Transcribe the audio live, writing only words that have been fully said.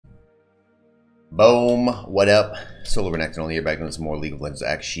Boom! What up? Solar Renekton here, back doing some more League of Legends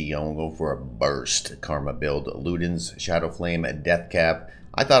action. What Solar Renekton here, back doing some more League of Legends action. I'm going for a burst Karma build. Ludens, Shadow Flame, Death Cap.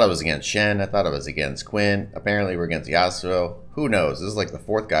 I thought I was against Shen. I thought I was against Quinn. Apparently we're against Yasuo. Who knows? This is like the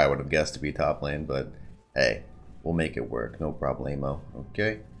fourth guy I would have guessed to be top lane, but hey, we'll make it work. No problemo.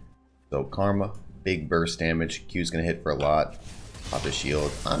 Okay. So Karma, big burst damage. Q's gonna hit for a lot. Pop his shield.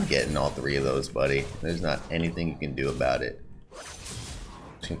 I'm getting all three of those, buddy. There's not anything you can do about it.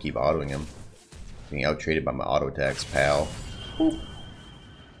 Just gonna keep autoing him. Being out traded by my auto attacks, pal. Boop.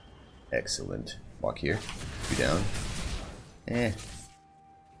 Excellent. Walk here. 2 down.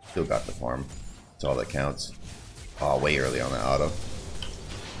 Still got the farm. That's all that counts. Oh, way early on that auto.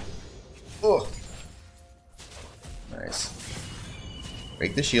 Oh. Nice.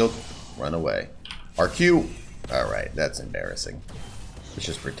 Break the shield. Run away. RQ. Alright, that's embarrassing. Let's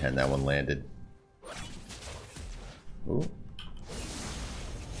just pretend that one landed. Ooh.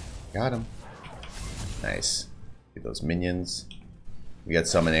 Got him. Nice. Get those minions. We got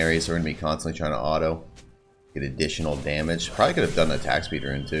summon areas, so we're going to be constantly trying to auto. Get additional damage. Probably could have done an attack speed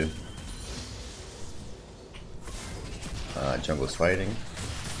rune too. Jungle's fighting.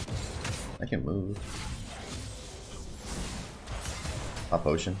 I can move. Pop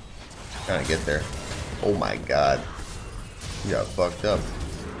potion. Trying to get there. Oh my god. You got fucked up.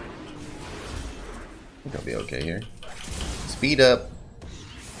 I think I'll be okay here. Speed up.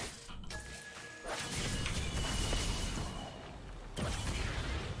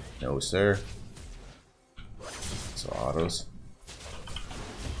 No, sir. So autos.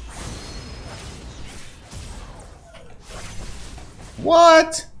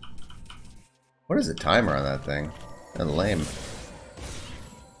 What? What is the timer on that thing? That's lame.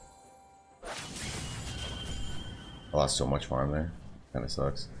 I lost so much farm there. Kind of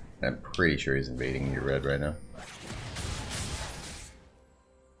sucks. I'm pretty sure he's invading your red right now.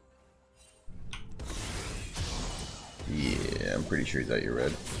 Yeah, I'm pretty sure he's at your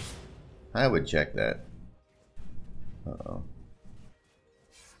red. I would check that. Uh-oh.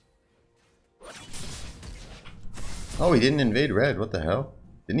 Oh, he didn't invade red. What the hell?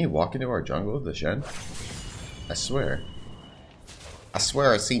 Didn't he walk into our jungle with the Shen? I swear. I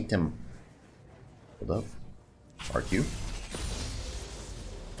swear I seen him. Hold up. RQ.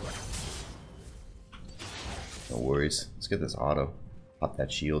 No worries. Let's get this auto. Pop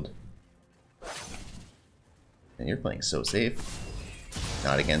that shield. And you're playing so safe.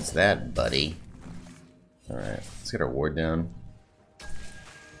 Not against that, buddy. Alright, let's get our ward down.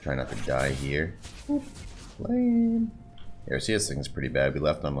 Try not to die here. Lame. The RCS thing is pretty bad. We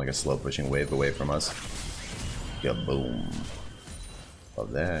left them like a slow pushing wave away from us. Yeah, boom.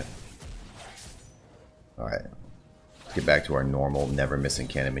 Love that. Alright. Let's get back to our normal, never missing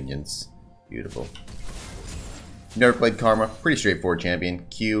cannon minions. Beautiful. Never played Karma. Pretty straightforward champion.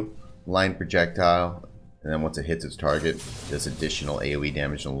 Q, line projectile. And then once it hits its target, does additional AoE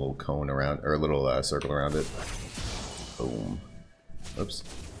damage and a little cone around, or a little circle around it. Boom. Oops.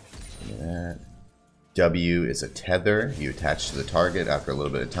 Look at that. W is a tether. You attach to the target after a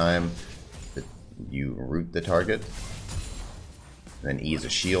little bit of time. You root the target. And then E is a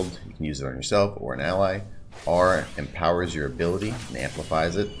shield. You can use it on yourself or an ally. R empowers your ability and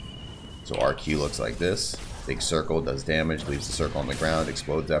amplifies it. So RQ looks like this. Big circle, does damage, leaves the circle on the ground,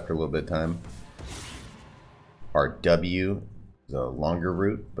 explodes after a little bit of time. RW is a longer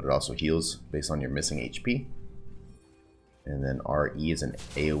route, but it also heals based on your missing HP. And then RE is an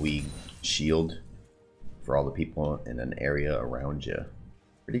AoE shield for all the people in an area around you.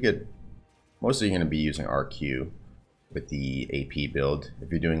 Pretty good. Mostly you're going to be using RQ with the AP build.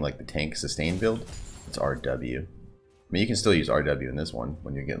 If you're doing like the tank sustain build, it's RW. I mean, you can still use RW in this one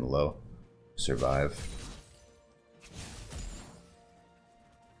when you're getting low. Survive.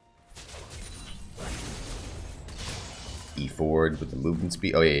 E forward with the movement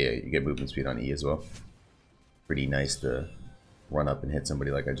speed. Oh yeah, you get movement speed on E as well. Pretty nice to run up and hit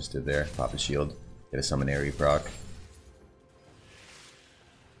somebody like I just did there. Pop a shield, get a summon area proc.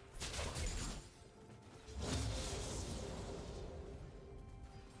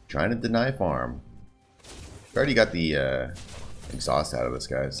 Trying to deny farm. We already got the exhaust out of this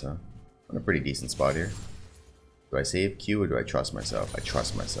guy, so I'm in a pretty decent spot here. Do I save Q or do I trust myself? I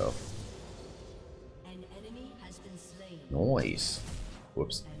trust myself. Nice.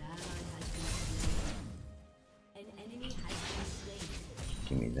 Whoops.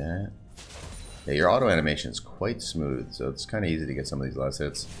 Give me that. Yeah, your auto animation is quite smooth, so it's kind of easy to get some of these last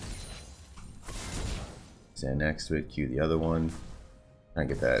hits. Stand next to it, Q the other one. Try and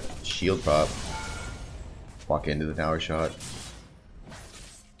get that shield pop. Walk into the tower shot.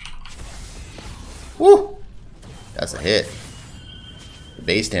 Woo! That's a hit. The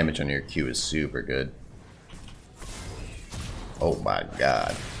base damage on your Q is super good. Oh my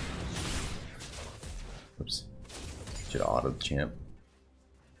god. Oops. Should have autoed the champ.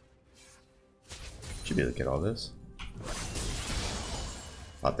 Should be able to get all this.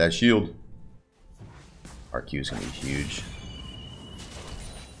 Pop that shield. Our Q is going to be huge.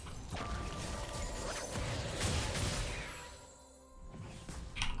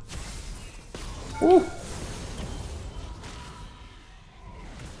 Woo!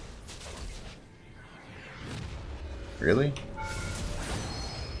 Really?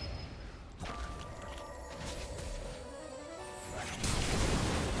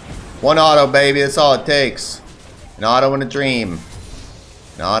 One auto, baby. That's all it takes. An auto and a dream.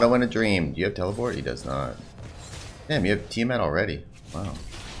 An auto and a dream. Do you have teleport? He does not. Damn, you have Tiamat already. Wow.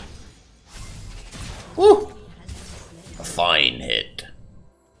 Woo! A fine hit.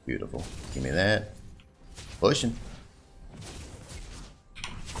 Beautiful. Give me that. Pushing.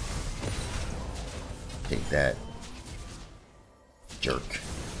 Take that. Jerk.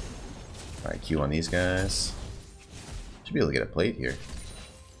 Alright, Q on these guys. Should be able to get a plate here.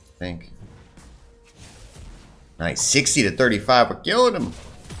 I think. Nice. 60 to 35. We're killing him.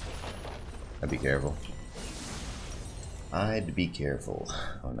 I'd be careful. I'd be careful.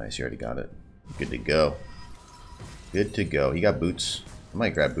 Oh, nice. You already got it. Good to go. Good to go. He got boots. I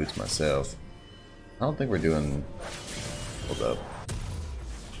might grab boots myself. I don't think we're doing... Hold up.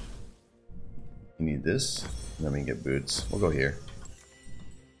 You need this, and then we can get boots. We'll go here.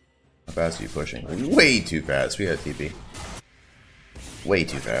 How fast are you pushing? Way too fast. We got TP. Way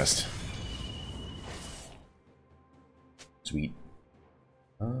too fast. Sweet.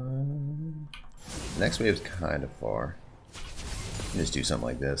 Next wave's kind of far. Just do something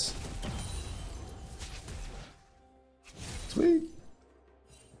like this. Sweet.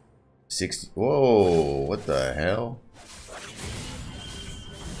 60. Whoa, what the hell?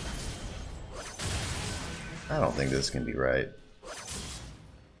 I don't think this can be right.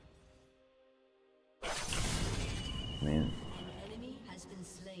 Man.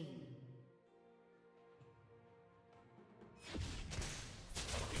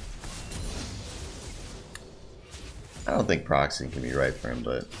 I don't think proxy can be right for him,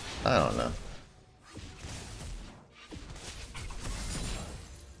 but I don't know.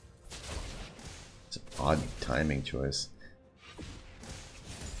 It's an odd timing choice.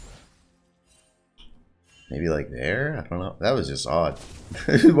 Maybe like there? I don't know. That was just odd.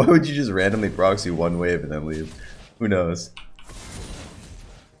 Why would you just randomly proxy one wave and then leave? Who knows?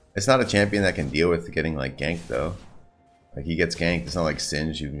 It's not a champion that can deal with getting like ganked though. Like he gets ganked, it's not like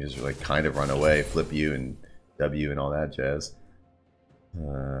Singe, you can just like kind of run away, flip you and W and all that jazz.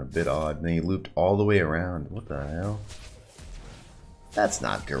 A bit odd. And then he looped all the way around. What the hell? That's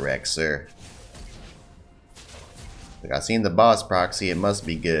not correct, sir. Like, I've seen the boss proxy, it must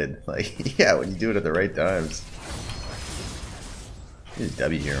be good. Like, yeah, when you do it at the right times. Just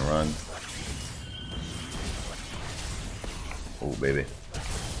W here and run. Oh, baby.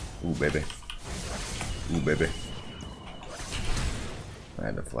 Ooh, baby. Ooh, baby. I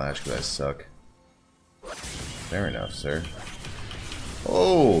had to flash because I suck. Fair enough, sir.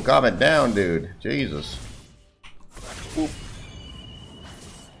 Oh, calm it down, dude. Jesus. Oop.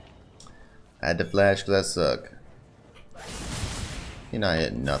 I had to flash because I suck. You're not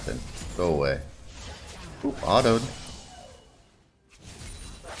hitting nothing. Go away. Oop, autoed.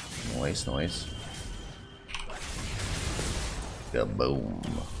 Nice, nice. Kaboom.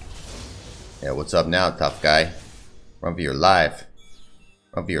 Yeah, what's up now, tough guy? Run for your life.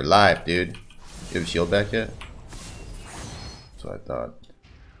 Run for your life, dude. You have a shield back yet? That's what I thought.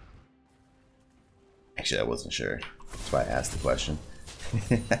 Actually, I wasn't sure. That's why I asked the question.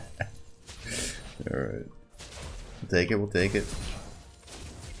 Alright. We'll take it, we'll take it.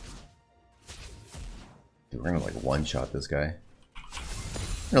 Dude, we're gonna like one-shot this guy.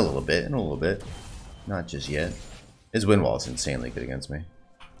 In a little bit, in a little bit. Not just yet. His win wall is insanely good against me.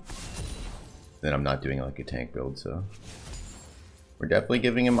 Then I'm not doing like a tank build, so... We're definitely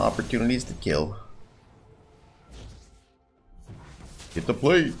giving him opportunities to kill. Get the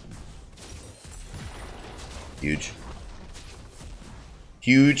plate. Huge.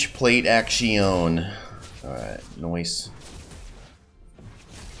 Huge plate action. Alright, nice.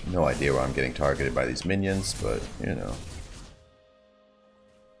 No idea where I'm getting targeted by these minions, but you know.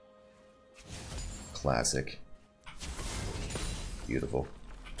 Classic. Beautiful.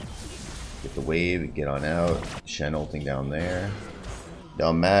 Get the wave, get on out. Shen ulting down there.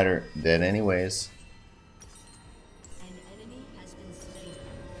 Don't matter. Dead anyways.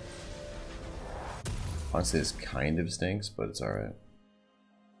 Honestly, this kind of stinks, but it's alright.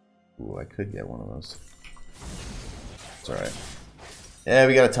 Ooh, I could get one of those. It's alright. Yeah,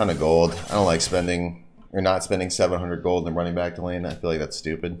 we got a ton of gold. I don't like spending, or not spending 700 gold and running back to lane. I feel like that's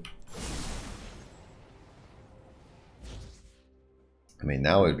stupid. I mean,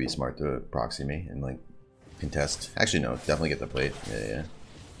 now it would be smart to proxy me and like contest. Actually, no, definitely get the plate. Yeah.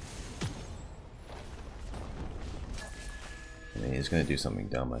 I mean, he's gonna do something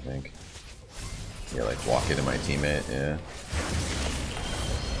dumb, I think. Yeah, like walk into my teammate. Yeah.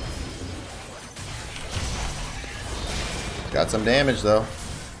 Got some damage though.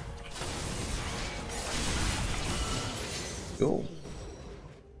 Cool.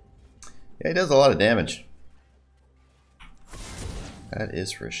 Yeah, he does a lot of damage. That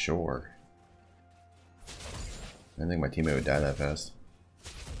is for sure. I didn't think my teammate would die that fast.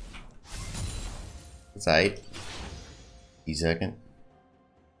 It's aight. E-second.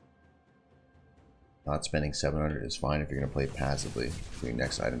 Not spending 700 is fine if you're going to play passively for your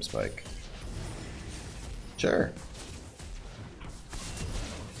next item spike. Sure.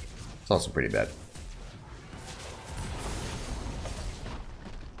 It's also pretty bad.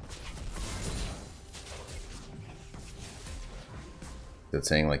 Is it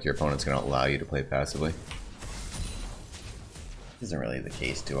saying like your opponent's going to allow you to play passively? Isn't really the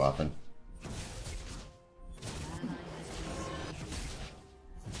case too often.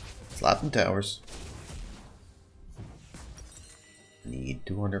 Slap them towers. Need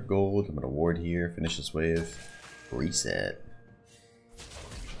 200 gold. I'm gonna ward here. Finish this wave. Reset.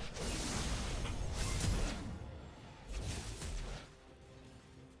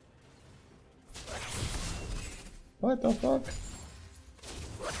 What the fuck?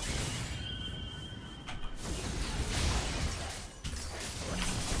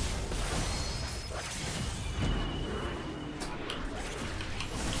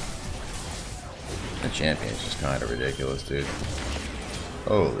 The champion's just kind of ridiculous, dude.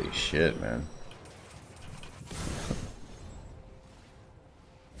 Holy shit, man.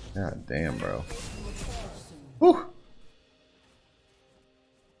 God damn, bro. Whew.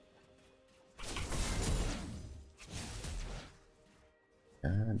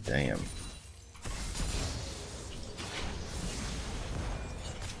 God damn.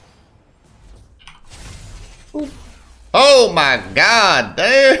 Ooh. Oh my god,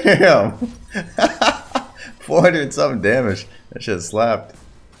 damn! 400 something damage. That shit slapped.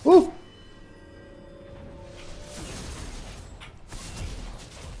 Woo!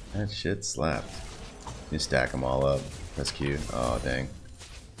 That shit slapped. You stack them all up. That's cute. Oh, dang.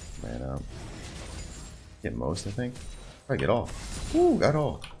 Man up. Get most, I think. Probably get all. Woo, got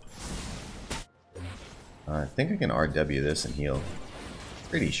all. I think I can RW this and heal.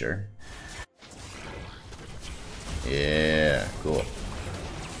 Pretty sure. Yeah, cool.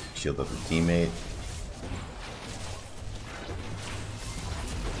 Shield up the teammate.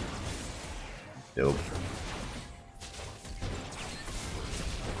 Dope.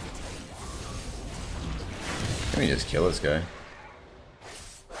 Let me just kill this guy.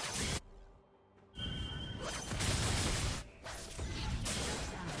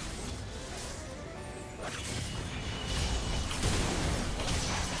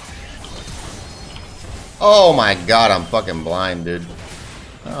 Oh my god, I'm fucking blind, dude.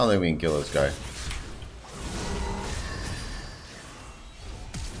 I don't think we can kill this guy.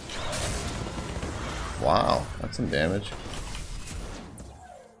 Wow, that's some damage.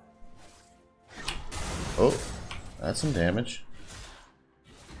 Oh, that's some damage.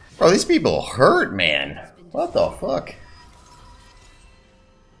 Bro, these people hurt, man. What the fuck?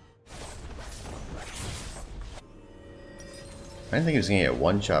 I didn't think he was gonna get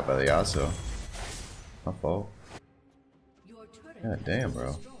one shot by the Yasuo. My fault. God damn,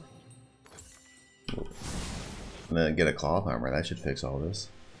 bro. And then get a cloth armor. That should fix all this.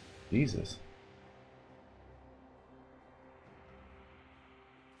 Jesus.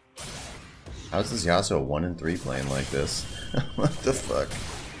 How's this Yasuo 1 and 3 playing like this? What the fuck?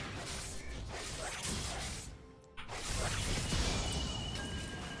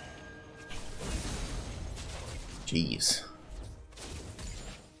 Jeez.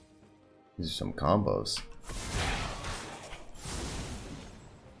 These are some combos.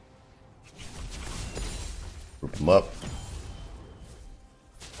 Group them up.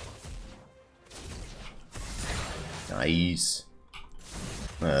 Nice.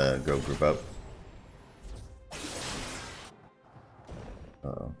 Go group up.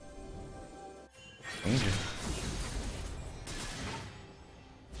 Uh-oh. Danger.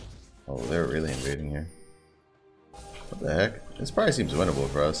 Oh, they're really invading here. What the heck? This probably seems winnable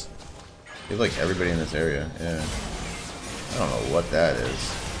for us. We have like everybody in this area, yeah. I don't know what that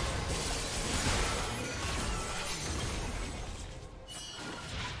is.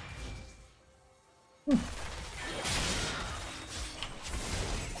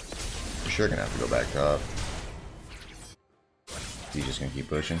 sure gonna have to go back top. He's just gonna keep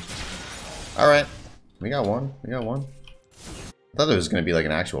pushing. Alright. We got one. We got one. I thought there was gonna be like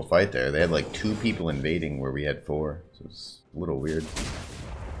an actual fight there. They had like 2 people invading where we had 4. So it's a little weird.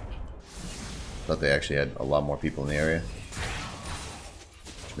 Thought they actually had a lot more people in the area.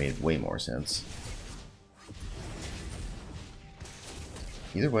 Which made way more sense.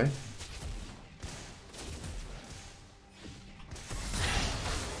 Either way.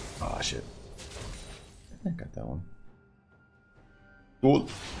 Oh shit. I got that one. Cool.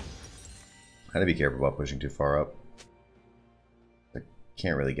 Had to be careful about pushing too far up. I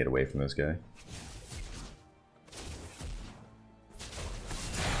can't really get away from this guy.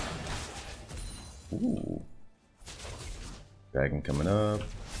 Ooh. Dragon coming up.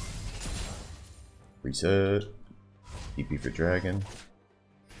 Reset. TP for dragon.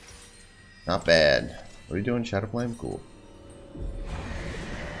 Not bad. What are you doing, Shadow Flame? Cool.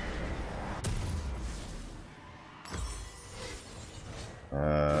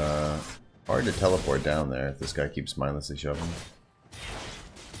 Hard to teleport down there if this guy keeps mindlessly shoving.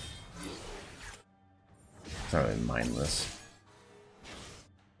 It's not really mindless.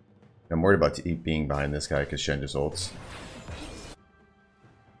 I'm worried about being behind this guy because Shen just ults.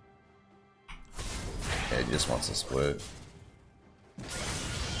 Yeah, he just wants to split.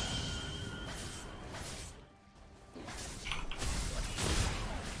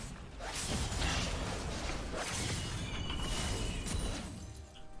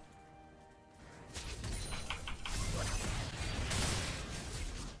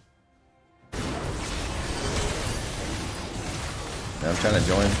 I'm trying to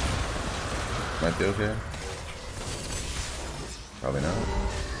join. Might be okay. Probably not.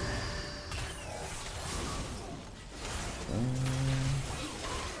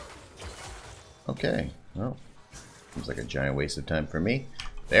 Okay. Well, seems like a giant waste of time for me.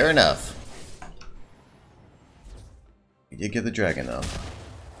 Fair enough. We did get the dragon though.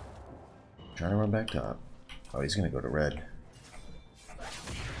 Trying to run back top. Oh, he's gonna go to red.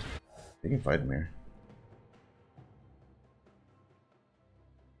 We can fight him here.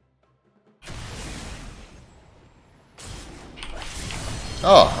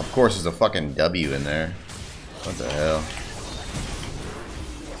 Oh, of course there's a fucking W in there. What the hell?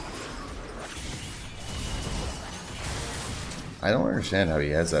 I don't understand how he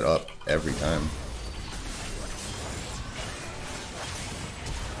has that up every time.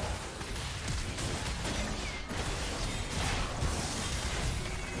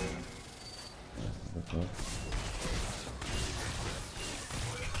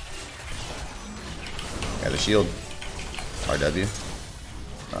 Got a shield. RW.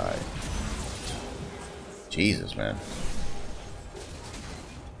 Alright. Jesus, man.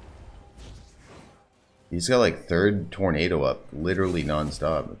 He's got like 3rd tornado up, literally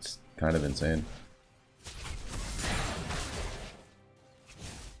non-stop. It's kind of insane.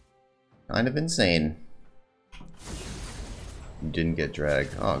 Kind of insane. You didn't get drag.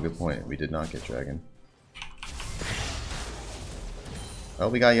 Oh, good point. We did not get dragon. Well,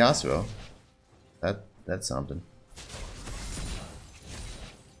 we got Yasuo. That's something.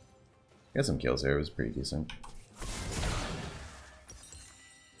 Got some kills there. It was pretty decent.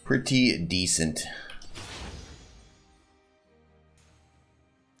 Pretty decent.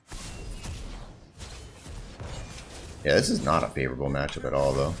 Yeah, this is not a favorable matchup at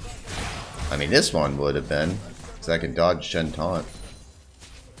all, though. I mean, this one would have been, because I can dodge Shen taunt.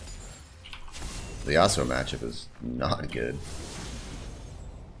 The Yasuo matchup is not good.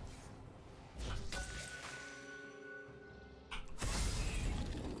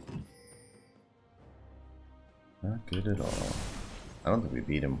 Not good at all. I don't think we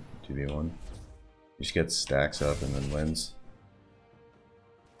beat him 2v1. He just gets stacks up and then wins.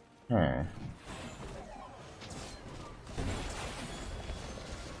 Huh.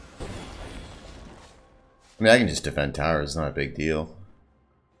 I mean, I can just defend towers, it's not a big deal.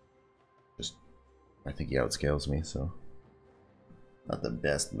 Just, I think he outscales me, so. Not the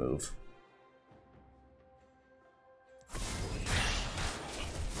best move.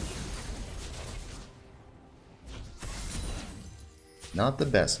 Not the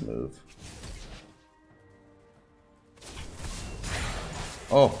best move.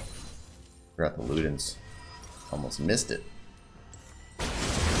 Oh! Forgot the Ludens. Almost missed it.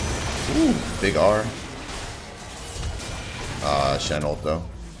 Ooh, big R. Shen ult though.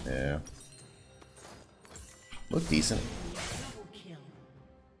 Yeah. Look decent.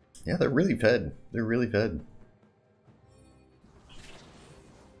 Yeah, they're really fed. They're really fed.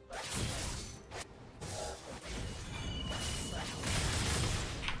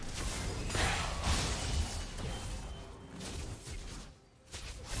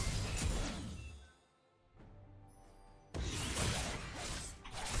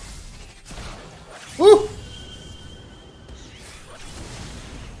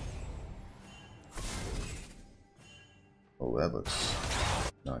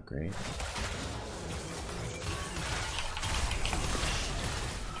 Not great.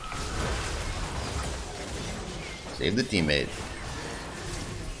 Save the teammate.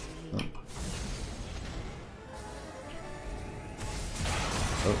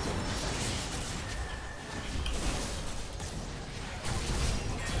 Oh.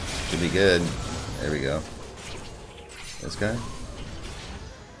 Should be good. There we go. This guy?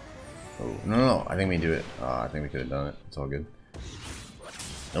 Oh, no. I think we do it. I think we could have done it. It's all good.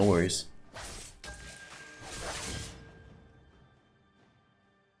 No worries.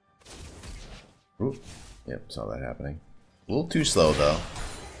 Oop. Yep, saw that happening. A little too slow, though.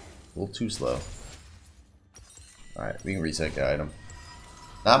 A little too slow. Alright, we can reset guide him.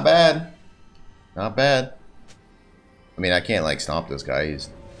 Not bad. Not bad. I mean, I can't, like, stomp this guy. He's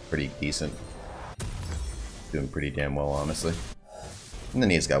pretty decent. Doing pretty damn well, honestly. And then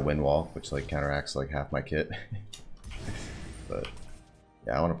he's got wind wall, which, like, counteracts, like, half my kit. But,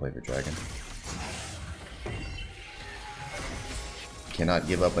 yeah, I want to play for Dragon. Cannot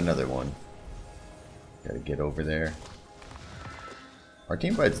give up another one. Gotta get over there. Our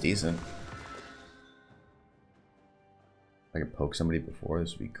team fight's decent. If I could poke somebody before,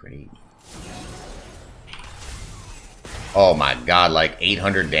 this would be great. Oh my god, like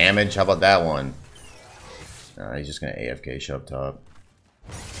 800 damage? How about that one? Nah, he's just gonna AFK shove top.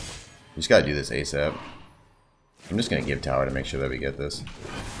 We just gotta do this ASAP. I'm just gonna give tower to make sure that we get this.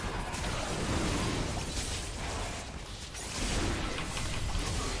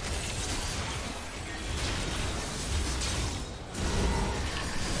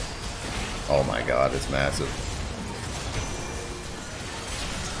 Oh my god, it's massive.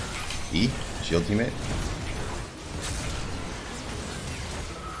 E? Shield teammate?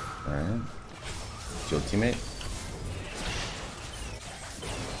 Alright. Shield teammate?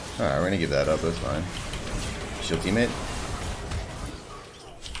 Alright, we're gonna give that up, that's fine. Shield teammate?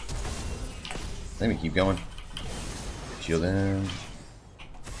 Let me keep going. Shield in.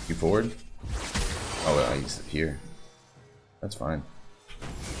 Keep forward. Oh, well, he's here. That's fine.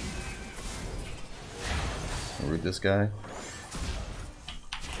 Root this guy.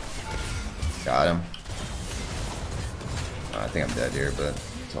 Got him. I think I'm dead here, but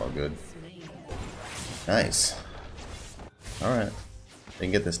it's all good. Nice. Alright. They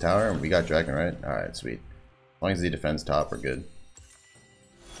can get this tower, and we got Dragon, right? Alright, sweet. As long as he defends top, we're good.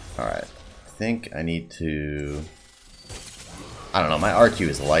 Alright. I think I need to... I don't know, my RQ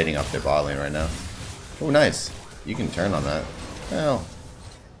is lighting up their bot lane right now. Oh, nice. You can turn on that. Well,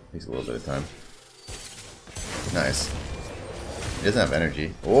 takes a little bit of time. Nice. He doesn't have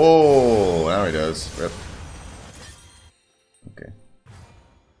energy. Oh, now he does. Rip. Okay.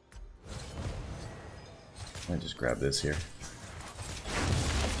 I just grab this here.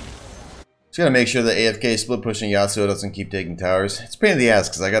 Just gotta make sure the AFK split pushing Yasuo doesn't keep taking towers. It's a pain in the ass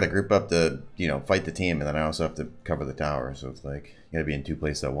because I gotta group up to, you know, fight the team, and then I also have to cover the tower. So it's like you gotta be in two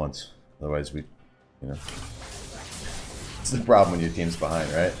places at once. Otherwise, we, you know, it's the problem when your team's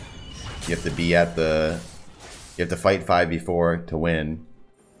behind, right? You have to be at the. You have to fight 5v4 to win,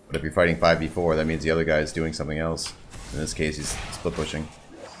 but if you're fighting 5v4, that means the other guy is doing something else. In this case, he's split pushing.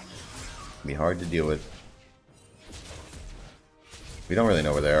 It'd be hard to deal with. We don't really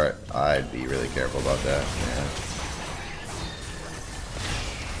know where they are. I'd be really careful about that.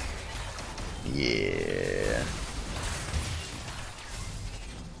 Yeah.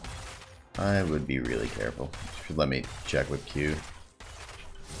 I would be really careful. Should let me check with Q.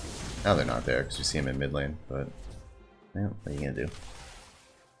 Now they're not there because we see him in mid lane, but yeah, what are you gonna do?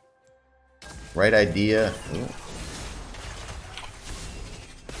 Right idea. Ooh.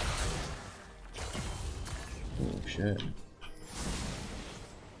 Oh shit.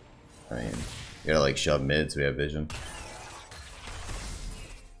 I mean, you gotta like shove mid so we have vision.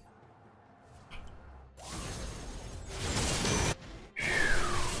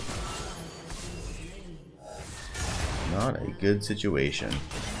 Not a good situation.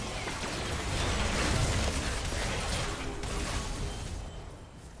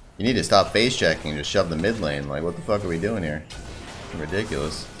 You need to stop base checking and just shove the mid lane. Like, what the fuck are we doing here?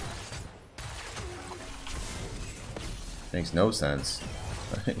 Ridiculous. Makes no sense.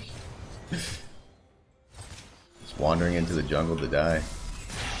 Just wandering into the jungle to die.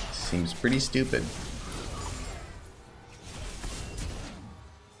 Seems pretty stupid.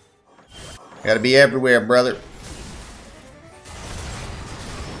 Gotta be everywhere, brother.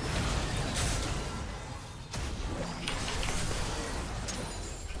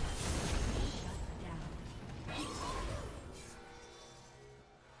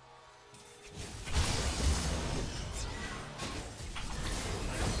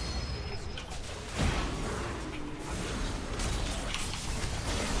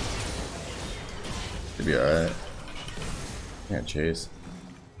 Should be alright. Can't chase.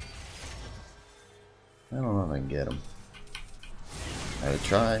 I don't know if I can get him. I would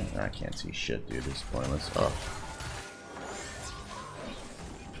try. I can't see shit, dude. It's pointless. Oh.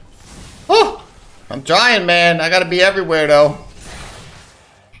 Oh! I'm trying, man. I gotta be everywhere, though.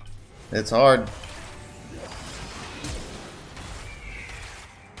 It's hard.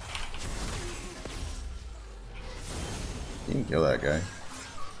 You can kill that guy.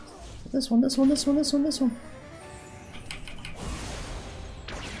 This one, this one, this one, this one, this one.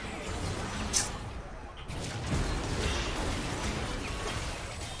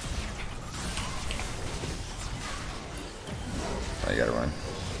 I gotta run.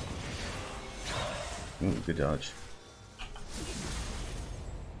 Ooh, good dodge.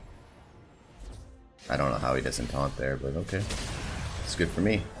 I don't know how he doesn't taunt there, but okay. It's good for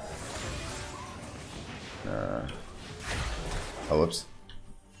me. Oh, whoops.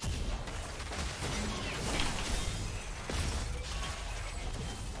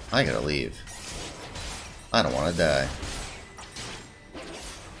 I gotta leave. I don't want to die.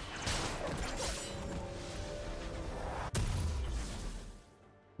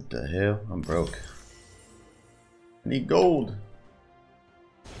 What the hell? I'm broke. I need gold.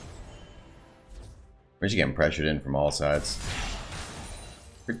 We're just getting pressured in from all sides.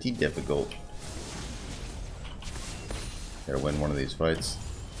 Pretty difficult. Gotta win one of these fights.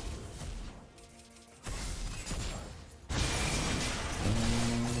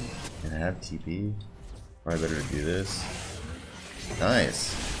 Can I have TP? Probably better to do this.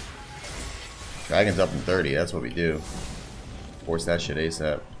 Nice. Dragon's up in 30, that's what we do. Force that shit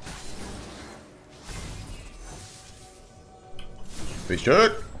ASAP. Face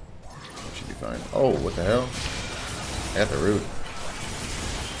check! Should be fine. Oh, what the hell? I got the root.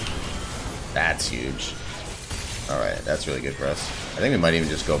 That's huge. Alright, that's really good for us. I think we might even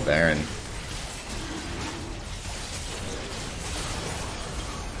just go Baron.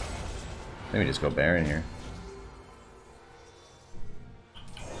 Maybe just go Baron here.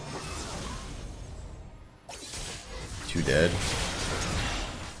 Two dead.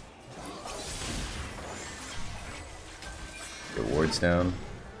 Get wards down.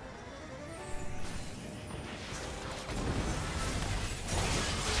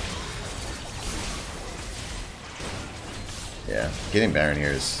 Yeah, getting Baron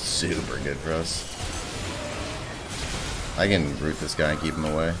here is super good for us. I can root this guy and keep him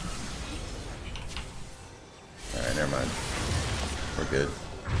away. Alright, never mind. We're good.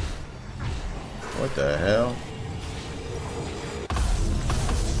 What the hell?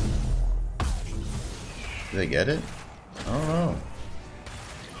 Did they get it? I don't know.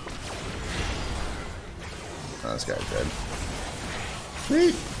 Oh, this guy's dead.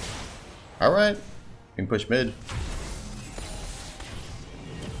 Sweet! Alright. We can push mid.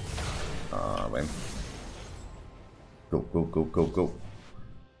 Wait. Go, go, go, go, go.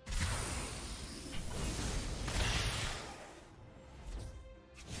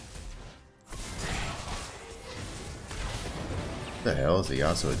 What the hell is the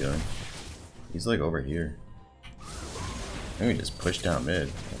Yasuo doing? He's like over here. Maybe just push down mid.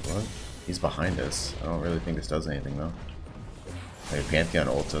 Like, what? He's behind us. I don't really think this does anything though. Like Pantheon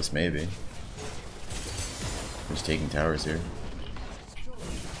ults us, maybe. We're just taking towers here.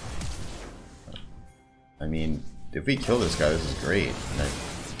 I mean, if we kill this guy, this is great. And I'm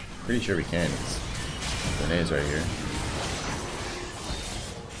pretty sure we can. Renee's right here.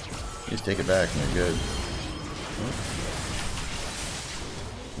 Just take it back and we're good.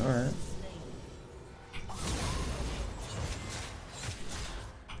 Alright.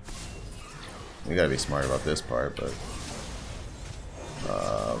 We gotta be smart about this part, but...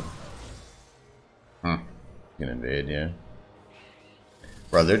 You can invade, yeah.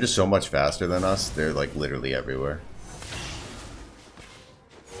 Bro, they're just so much faster than us. They're like literally everywhere.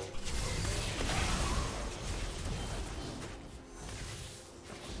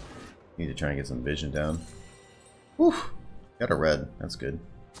 Need to try and get some vision down. Whew. Got a red. That's good.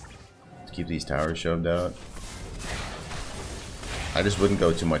 Let's keep these towers shoved out. I just wouldn't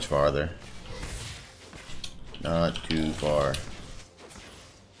go too much farther. Not too far.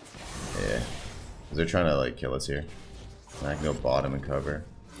 Yeah. Because they're trying to like kill us here. And I can go bottom and cover.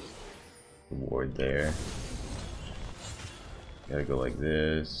 Ward there. Gotta go like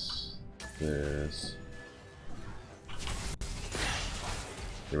this. This.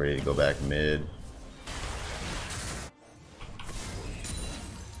 Get ready to go back mid.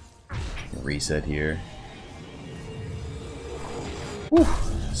 Reset here. Whew.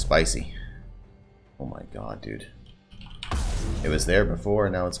 Spicy. Oh my god, dude. It was there before,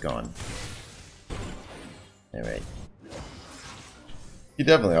 now it's gone. Alright. You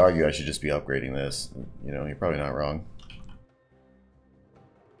definitely argue I should just be upgrading this. You know, you're probably not wrong.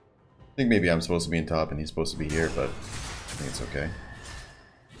 I think maybe I'm supposed to be in top and he's supposed to be here, but I think it's okay.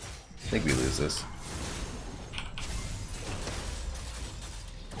 I think we lose this.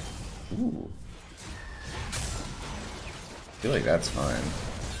 Ooh. I feel like that's fine.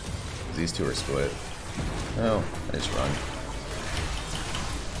 These two are split. Oh, I just run.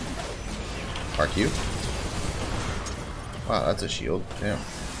 RQ? Wow, that's a shield. Damn.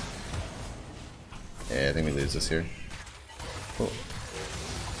 Yeah, I think we lose this here. Cool.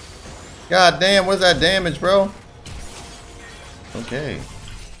 God damn, what's that damage, bro? Okay.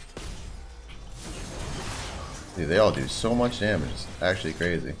 Dude, they all do so much damage. It's actually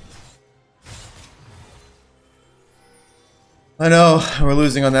crazy. I know, we're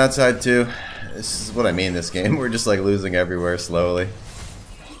losing on that side too. This is what I mean this game. We're just like losing everywhere slowly.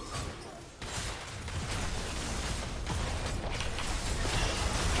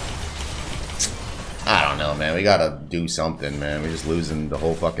 I don't know, man. We gotta do something, man. We're just losing the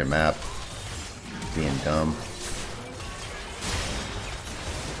whole fucking map. Being dumb.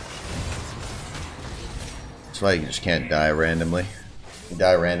 That's why you just can't die randomly. If you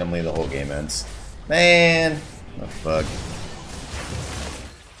die randomly, the whole game ends. Man! What the fuck?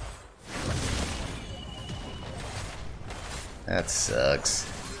 That sucks.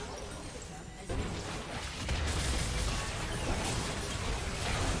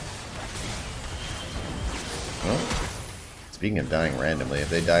 Well, speaking of dying randomly, if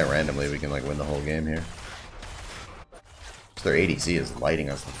they die randomly, we can like win the whole game here. So their ADC is lighting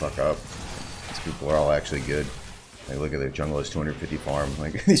us the fuck up. These people are all actually good. Like, look at their jungle is 250 farm.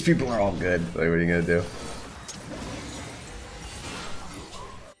 Like, these people are all good. Like, what are you gonna do?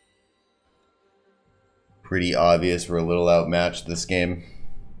 Pretty obvious we're a little outmatched this game.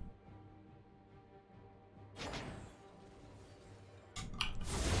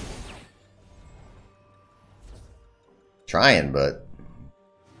 Trying, but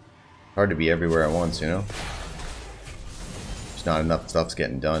hard to be everywhere at once, you know? There's not enough stuff's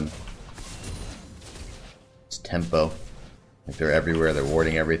getting done. It's tempo. Like they're everywhere, they're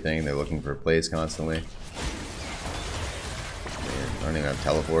warding everything, they're looking for plays constantly. I don't even have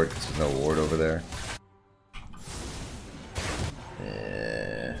teleport because there's no ward over there.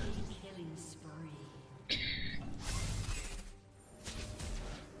 Yeah.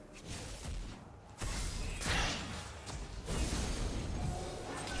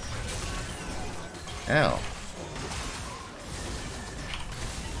 Ow.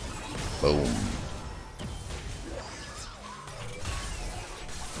 Boom.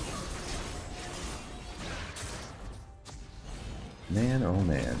 Man, oh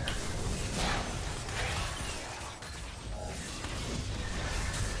man.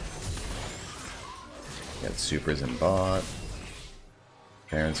 Got supers and bot.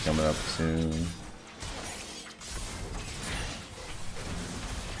 Baron's coming up soon.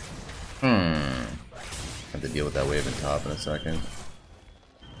 Have to deal with that wave in top in a second.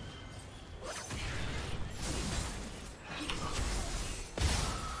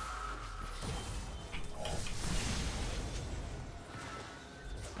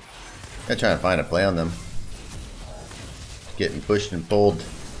 I'm trying to find a play on them. Getting pushed and pulled.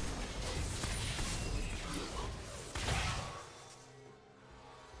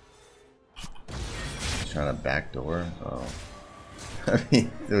 Just trying to backdoor. Oh. I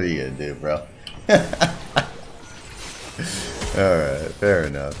mean, what are you gonna do, bro? Alright, fair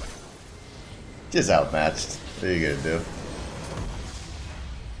enough. Just outmatched. What are you gonna do?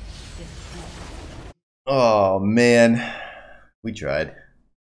 Oh man. We tried.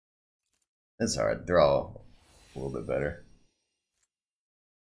 It's hard. They're all a little bit better.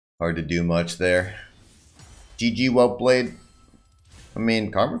 Hard to do much there. GG, well played. I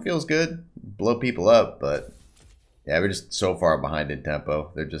mean, Karma feels good. Blow people up, but yeah, we're just so far behind in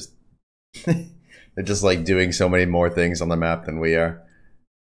tempo. They're just they're just like doing so many more things on the map than we are.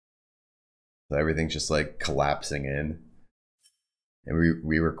 So everything's just like collapsing in. And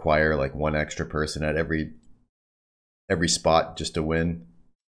we require like one extra person at every spot just to win.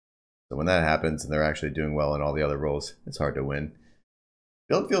 So when that happens and they're actually doing well in all the other roles, it's hard to win.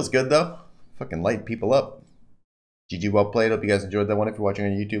 Build feels good though. Fucking light people up. GG, well played. Hope you guys enjoyed that one. If you're watching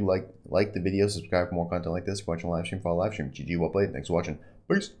on YouTube, like the video, subscribe for more content like this. If you're watching live stream, follow live stream. GG, well played. Thanks for watching.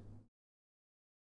 Peace.